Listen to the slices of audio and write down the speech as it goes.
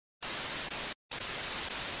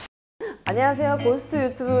안녕하세요, 고스트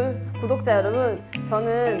유튜브 구독자 여러분.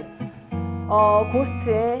 저는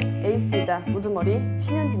고스트의 에이스이자 우두머리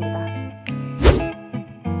신현지입니다.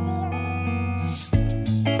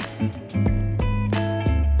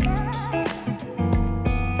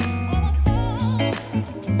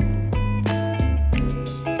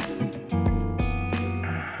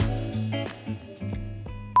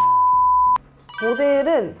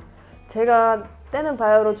 모델은 제가 때는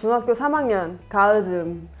바야흐로 중학교 3학년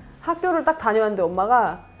가을쯤 학교를 딱 다녀왔는데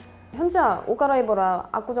엄마가 현지야 옷 갈아입어라,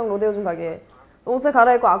 압구정 로데오 좀 가게. 옷을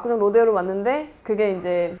갈아입고 압구정 로데오를 왔는데 그게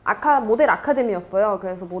이제 모델 아카데미였어요.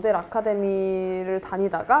 그래서 모델 아카데미를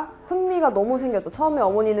다니다가 흥미가 너무 생겼죠. 처음에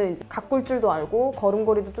어머니는 이제 가꿀 줄도 알고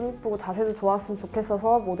걸음걸이도 좀 예쁘고 자세도 좋았으면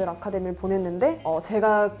좋겠어서 모델 아카데미를 보냈는데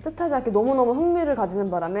제가 뜻하지 않게 너무너무 흥미를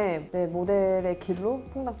가지는 바람에 모델의 길로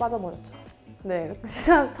퐁당 빠져버렸죠. 네,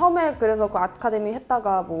 진짜 처음에 그래서 그 아카데미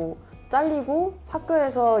했다가 뭐 잘리고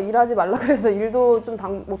학교에서 일하지 말라 그래서 일도 좀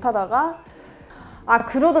못하다가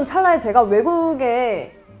그러던 찰나에 제가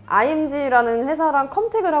외국에 IMG라는 회사랑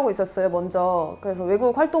컨택을 하고 있었어요, 먼저. 그래서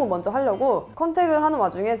외국 활동을 먼저 하려고 컨택을 하는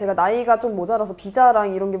와중에 제가 나이가 좀 모자라서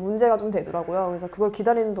비자랑 이런 게 문제가 좀 되더라고요. 그래서 그걸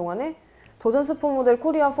기다리는 동안에 도전 슈퍼모델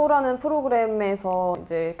코리아 4라는 프로그램에서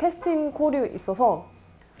이제 캐스팅 콜이 있어서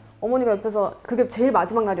어머니가 옆에서, 그게 제일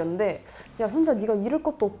마지막 날이었는데, 야 현지야 네가 잃을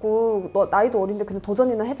것도 없고 너 나이도 어린데 그냥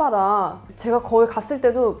도전이나 해봐라. 제가 거기 갔을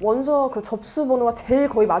때도 원서 그 접수 번호가 제일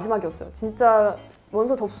거의 마지막이었어요. 진짜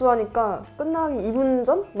원서 접수하니까 끝나기 2분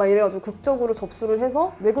전? 막 이래가지고 극적으로 접수를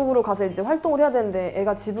해서 외국으로 가서 이제 활동을 해야 되는데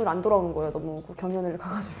애가 집을 안 돌아오는 거예요. 너무 그 경연을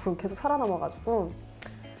가가지고 계속 살아남아가지고.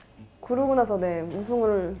 그러고 나서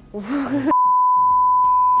우승을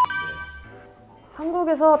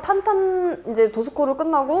한국에서 탄탄 이제 도스코를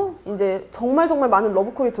끝나고 이제 정말 많은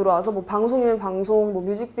러브콜이 들어와서 뭐 방송이면 방송, 뭐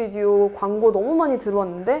뮤직비디오, 광고 너무 많이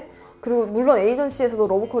들어왔는데, 그리고 물론 에이전시에서도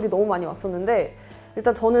러브콜이 너무 많이 왔었는데,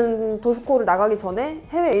 일단 저는 도스코를 나가기 전에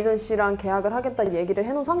해외 에이전시랑 계약을 하겠다 얘기를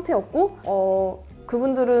해놓은 상태였고,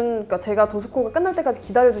 그분들은 그러니까 제가 도스코가 끝날 때까지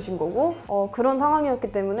기다려주신 거고, 그런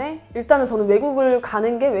상황이었기 때문에 일단은 저는 외국을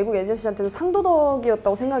가는 게 외국 에이전시한테도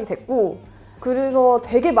상도덕이었다고 생각이 됐고, 그래서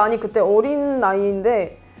되게 많이, 그때 어린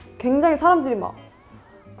나이인데 굉장히 사람들이 막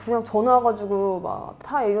그냥 전화 와가지고 막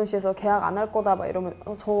타 에이전시에서 계약 안 할 거다 막 이러면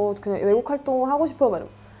저 그냥 외국 활동 하고 싶어요 막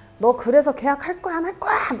이러면, 너 그래서 계약 할 거야 안 할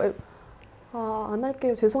거야 막 이러면, 안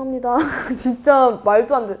할게요 죄송합니다. 진짜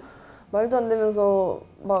말도 안 되면서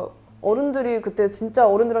막 어른들이 그때 진짜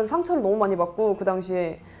어른들한테 상처를 너무 많이 받고 그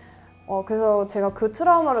당시에 그래서 제가 그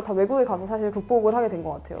트라우마를 다 외국에 가서 사실 극복을 하게 된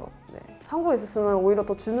것 같아요. 네. 한국에 있었으면 오히려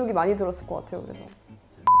더 주눅이 많이 들었을 것 같아요. 그래서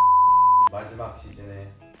마지막 시즌에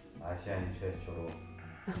아시아인 최초로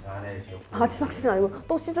아내쇼 마지막 시즌 아니고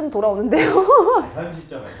또 시즌 돌아오는데요. 현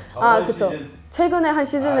시점에서 그쵸. 시즌 최근에 한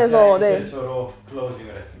시즌에서 아시아인 최초로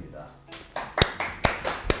클로징을 했습니다.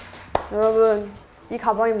 여러분 이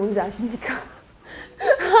가방이 뭔지 아십니까?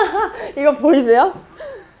 이거 보이세요?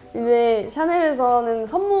 이제 샤넬에서는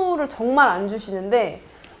선물을 정말 안 주시는데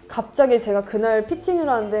갑자기 제가 그날 피팅을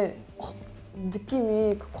하는데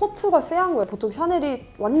느낌이 그 코트가 쎄한 거예요. 보통 샤넬이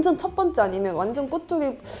완전 첫 번째 아니면 완전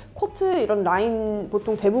끝쪽에 코트 이런 라인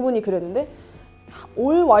보통 대부분이 그랬는데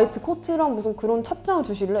올 화이트 코트랑 무슨 그런 찻장을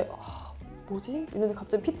주실래? 뭐지? 이랬는데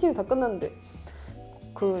갑자기 피팅이 다 끝났는데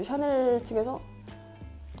그 샤넬 측에서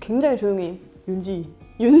굉장히 조용히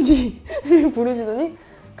윤지를 부르시더니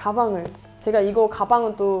가방을, 제가 이거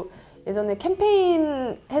가방은 또 예전에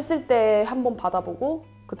캠페인 했을 때 한번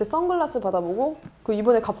받아보고 그때 선글라스 받아보고 그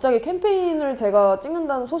이번에 갑자기 캠페인을 제가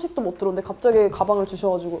찍는다는 소식도 못 들었는데 갑자기 가방을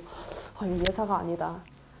주셔가지고 이거 예사가 아니다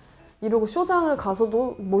이러고 쇼장을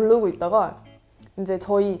가서도 모르고 있다가 이제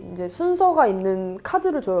저희 이제 순서가 있는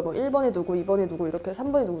카드를 줘요. 뭐 1번에 누구, 2번에 누구, 이렇게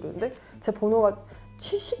 3번에 누구 이러는데 제 번호가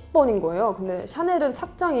 70번인 거예요. 근데 샤넬은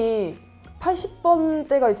착장이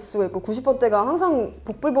 80번대가 있을 수가 있고 90번대가 항상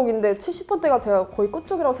복불복인데 70번대가 제가 거의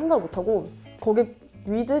끝쪽이라고 생각을 못하고 거기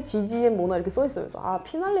위드 GGM 뭐나 이렇게 써있어요. 그래서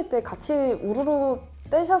피날레 때 같이 우르르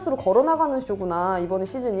떼샷으로 걸어나가는 쇼구나 이번에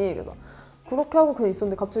시즌이. 그래서 그렇게 하고 그냥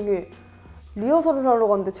있었는데 갑자기 리허설을 하러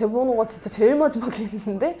갔는데 제 번호가 진짜 제일 마지막에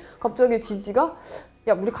있는데 갑자기 지지가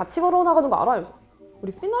야 우리 같이 걸어나가는 거 알아? 그래서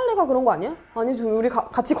우리 피날레가 그런 거 아니야? 아니 저 우리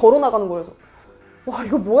같이 걸어나가는 거라서 와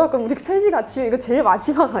이거 뭐야? 그럼 우리 셋이 같이 이거 제일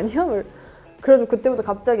마지막 아니야? 그래서 그때부터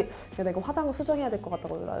갑자기 야 내가 화장 수정해야 될 것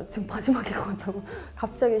같다고, 나 지금 마지막일 것 같다고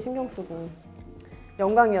갑자기 신경 쓰고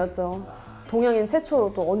영광이었죠. 동양인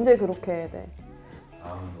최초로 또 언제 그렇게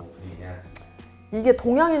다음 오프닝 해야지. 이게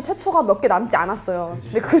동양인 최초가 몇 개 남지 않았어요.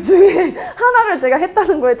 그치? 근데 그 중에 하나를 제가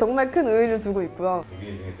했다는 거에 정말 큰 의의를 두고 있고요.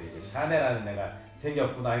 우리 중에서 이제 샤넬하는 애가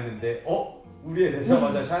생겼구나 했는데 우리에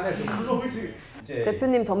내자마자 샤넬에서 클로징 축제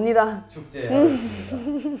대표님 접니다. 축제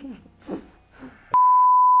하겠습니다.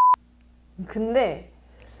 근데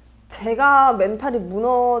제가 멘탈이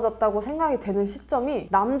무너졌다고 생각이 되는 시점이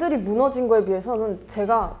남들이 무너진 거에 비해서는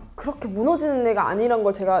제가 그렇게 무너지는 애가 아니란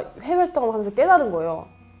걸 제가 해외 활동을 하면서 깨달은 거예요.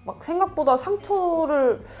 막 생각보다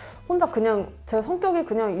상처를 혼자 그냥 제가 성격이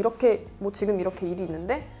그냥 이렇게 뭐 지금 이렇게 일이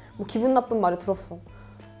있는데 뭐 기분 나쁜 말을 들었어.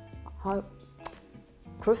 아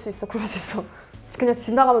그럴 수 있어 그럴 수 있어 그냥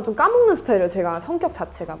지나가면 좀 까먹는 스타일이에요. 제가 성격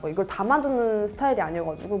자체가 뭐 이걸 담아두는 스타일이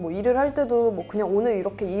아니어가지고 뭐 일을 할 때도 뭐 그냥 오늘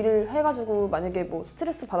이렇게 일을 해가지고 만약에 뭐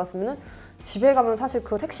스트레스 받았으면은 집에 가면 사실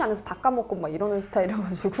그 택시 안에서 다 까먹고 막 이러는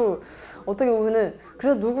스타일이어가지고 어떻게 보면은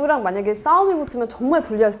그래서 누구랑 만약에 싸움이 붙으면 정말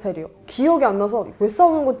불리한 스타일이에요. 기억이 안 나서 왜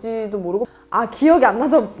싸우는 건지도 모르고 기억이 안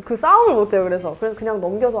나서 그 싸움을 못해요. 그래서 그냥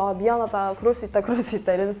넘겨서 미안하다 그럴 수 있다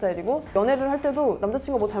이런 스타일이고 연애를 할 때도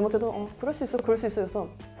남자친구가 뭐 잘못해도 그럴 수 있어 해서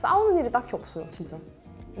싸우는 일이 딱히 없어요 진짜.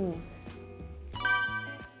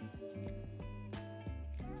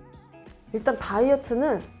 일단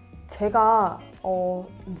다이어트는 제가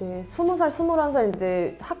이제 20살, 21살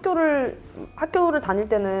이제 학교를 다닐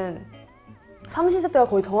때는 삼시세때가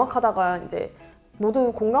거의 정확하다가 이제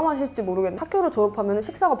모두 공감하실지 모르겠는데 학교를 졸업하면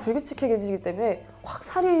식사가 불규칙해지기 때문에 확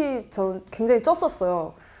살이 전 굉장히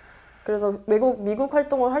쪘었어요. 그래서 미국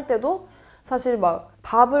활동을 할 때도 사실 막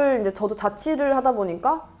밥을 이제 저도 자취를 하다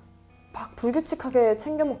보니까 막 불규칙하게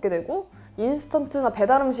챙겨 먹게 되고 인스턴트나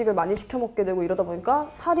배달 음식을 많이 시켜 먹게 되고 이러다 보니까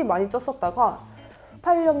살이 많이 쪘었다가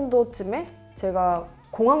 18년도쯤에 제가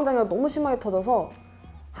공황장애가 너무 심하게 터져서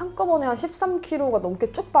한꺼번에 한 13kg가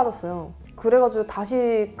넘게 쭉 빠졌어요. 그래가지고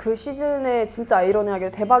다시 그 시즌에 진짜 아이러니하게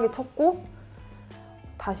대박이 쳤고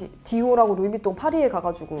다시 디올하고 루이비통 파리에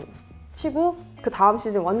가가지고 치고 그 다음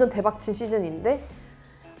시즌 완전 대박 친 시즌인데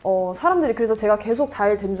사람들이 그래서 제가 계속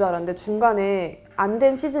잘 된 줄 알았는데 중간에 안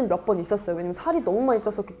된 시즌 몇 번 있었어요. 왜냐면 살이 너무 많이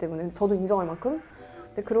쪘었기 때문에 저도 인정할 만큼.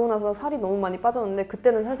 근데 그러고 나서 살이 너무 많이 빠졌는데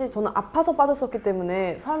그때는 사실 저는 아파서 빠졌었기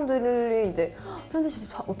때문에 사람들이 이제 현지 씨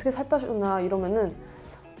어떻게 살 빠졌나 이러면은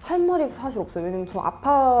할 말이 사실 없어요. 왜냐면 저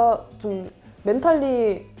좀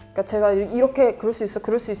멘탈리 그러니까 제가 이렇게 그럴 수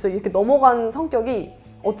있어 이렇게 넘어간 성격이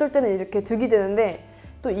어쩔 때는 이렇게 득이 되는데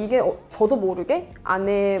또 이게 저도 모르게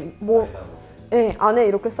안에 안에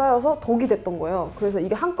이렇게 쌓여서 덕이 됐던 거예요. 그래서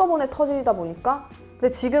이게 한꺼번에 터지다 보니까 근데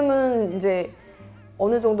지금은 이제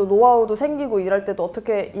어느 정도 노하우도 생기고 일할 때도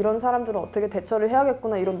어떻게 이런 사람들은 어떻게 대처를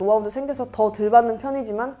해야겠구나 이런 노하우도 생겨서 더 덜 받는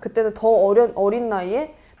편이지만 그때는 더 어린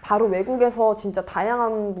나이에 바로 외국에서 진짜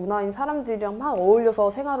다양한 문화인 사람들이랑 막 어울려서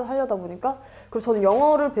생활을 하려다 보니까 그리고 저는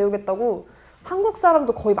영어를 배우겠다고 한국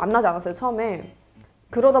사람도 거의 만나지 않았어요 처음에.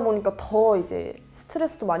 그러다 보니까 더 이제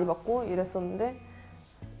스트레스도 많이 받고 이랬었는데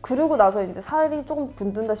그러고 나서 이제 살이 조금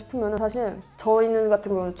붙는다 싶으면 사실 저희는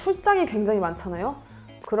같은 경우는 출장이 굉장히 많잖아요.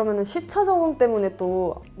 그러면은 시차 적응 때문에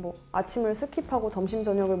또 뭐 아침을 스킵하고 점심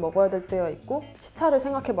저녁을 먹어야 될 때가 있고 시차를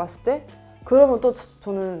생각해 봤을 때 그러면 또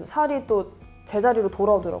저는 살이 또 제자리로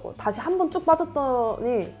돌아오더라고요. 다시 한 번 쭉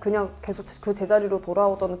빠졌더니 그냥 계속 그 제자리로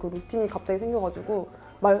돌아오던 그 루틴이 갑자기 생겨가지고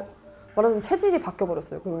말하자면 체질이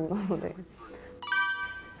바뀌어버렸어요. 그러고 나서 네.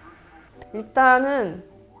 일단은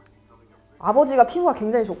아버지가 피부가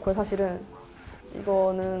굉장히 좋고요. 사실은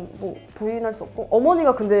이거는 뭐 부인할 수 없고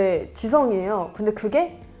어머니가 근데 지성이에요. 근데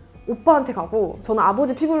그게 오빠한테 가고 저는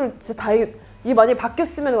아버지 피부를 진짜 이게 만약에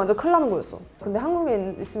바뀌었으면 완전 큰일 나는 거였어. 근데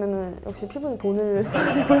한국에 있으면 역시 피부는 돈을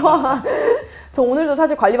써야 되고요. 저 오늘도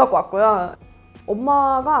사실 관리받고 왔고요.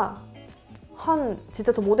 엄마가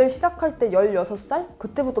진짜 저 모델 시작할 때 16살?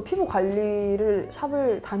 그때부터 피부 관리를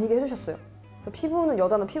샵을 다니게 해주셨어요. 피부는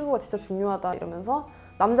여자는 피부가 진짜 중요하다 이러면서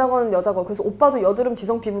남자건 여자건 그래서 오빠도 여드름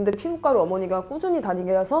지성 피부인데 피부과를 어머니가 꾸준히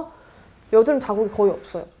다니게 해서 여드름 자국이 거의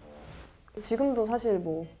없어요. 지금도 사실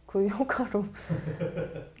뭐 그 효과로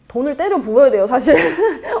돈을 때려 부어야 돼요 사실.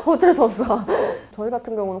 어쩔 수 없어. 저희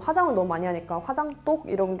같은 경우는 화장을 너무 많이 하니까 화장독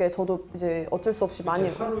이런 게 저도 이제 어쩔 수 없이 많이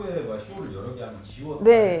하루에 막 쇼를 여러 개 하면 지웠다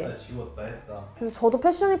네. 했다. 그래서 저도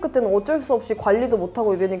패션위크 때는 어쩔 수 없이 관리도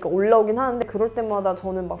못하고 이러니까 올라오긴 하는데 그럴 때마다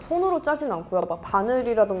저는 막 손으로 짜진 않고요. 막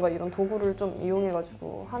바늘이라던가 이런 도구를 좀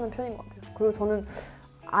이용해가지고 하는 편인 것 같아요. 그리고 저는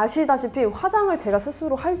아시다시피 화장을 제가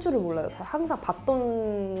스스로 할 줄을 몰라요. 항상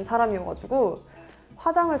봤던 사람이어가지고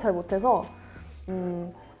화장을 잘 못해서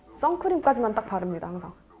선크림까지만 딱 바릅니다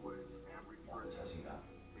항상. 자신감.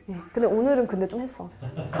 네, 근데 오늘은 좀 했어.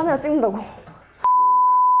 카메라 찍는다고.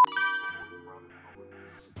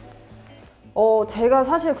 제가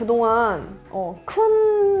사실 그동안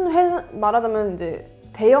말하자면 이제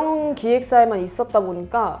대형 기획사에만 있었다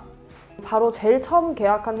보니까 바로 제일 처음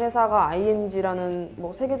계약한 회사가 IMG라는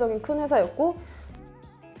뭐 세계적인 큰 회사였고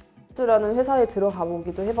라는 회사에 들어가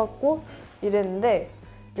보기도 해봤고 이랬는데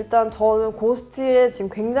일단 저는 고스트에 지금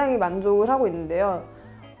굉장히 만족을 하고 있는데요.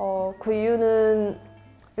 그 이유는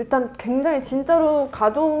일단 굉장히 진짜로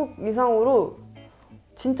가족 이상으로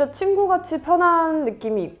진짜 친구같이 편한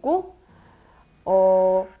느낌이 있고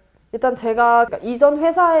일단 제가 이전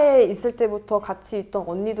회사에 있을 때부터 같이 있던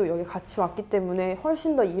언니도 여기 같이 왔기 때문에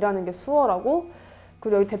훨씬 더 일하는 게 수월하고,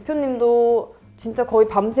 그리고 여기 대표님도 진짜 거의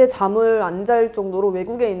밤새 잠을 안 잘 정도로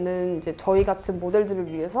외국에 있는 이제 저희 같은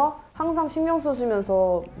모델들을 위해서 항상 신경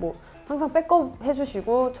써주면서 뭐 항상 백업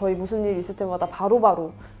해주시고, 저희 무슨 일 있을 때마다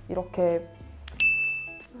바로바로 이렇게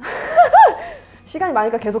시간이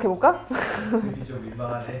많으니까 계속 해볼까? 되게 좀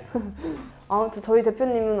민망하네. 아무튼 저희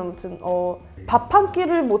대표님은 아무튼 밥 한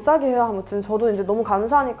끼를 못 사게 해요. 아무튼 저도 이제 너무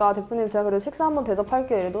감사하니까 대표님 제가 그래도 식사 한번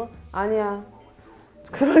대접할게요. 이래도 아니야,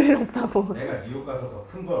 그럴 일 없다고. 내가 뉴욕 가서 더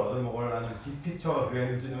큰 걸 얻어 먹으려는 빅픽처가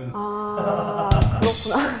그랬는지는. 아,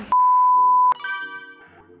 그렇구나.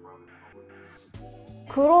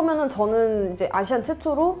 그러면은 저는 이제 아시안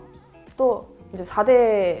최초로 또 이제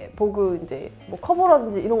 4대 보그 이제 뭐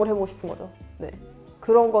커버라든지 이런 걸 해보고 싶은 거죠. 네.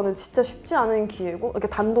 그런 거는 진짜 쉽지 않은 기회고, 이렇게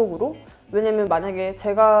단독으로. 왜냐면 만약에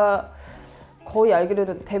제가 거의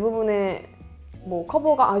알기로는 대부분의 뭐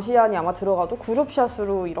커버가 아시안이 아마 들어가도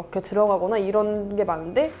그룹샷으로 이렇게 들어가거나 이런 게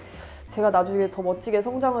많은데, 제가 나중에 더 멋지게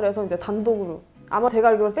성장을 해서 이제 단독으로, 아마 제가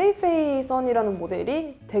알기로 페이페이 선이라는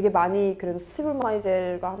모델이 되게 많이 그래도 스티브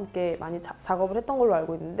마이젤과 함께 많이 작업을 했던 걸로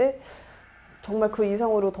알고 있는데, 정말 그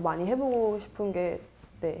이상으로 더 많이 해보고 싶은 게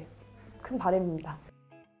네, 큰 바람입니다.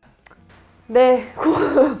 네,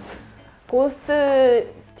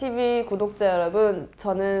 고스트 TV 구독자 여러분,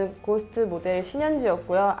 저는 고스트 모델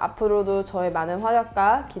신현지였고요. 앞으로도 저의 많은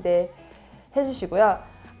활약과 기대해 주시고요.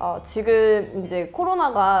 지금 이제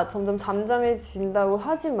코로나가 점점 잠잠해진다고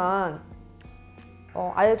하지만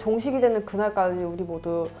아예 종식이 되는 그날까지 우리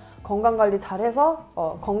모두 건강관리 잘해서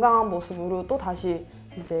건강한 모습으로 또 다시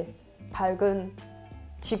이제 밝은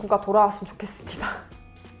지구가 돌아왔으면 좋겠습니다.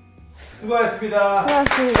 수고하셨습니다.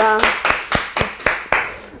 수고하셨습니다.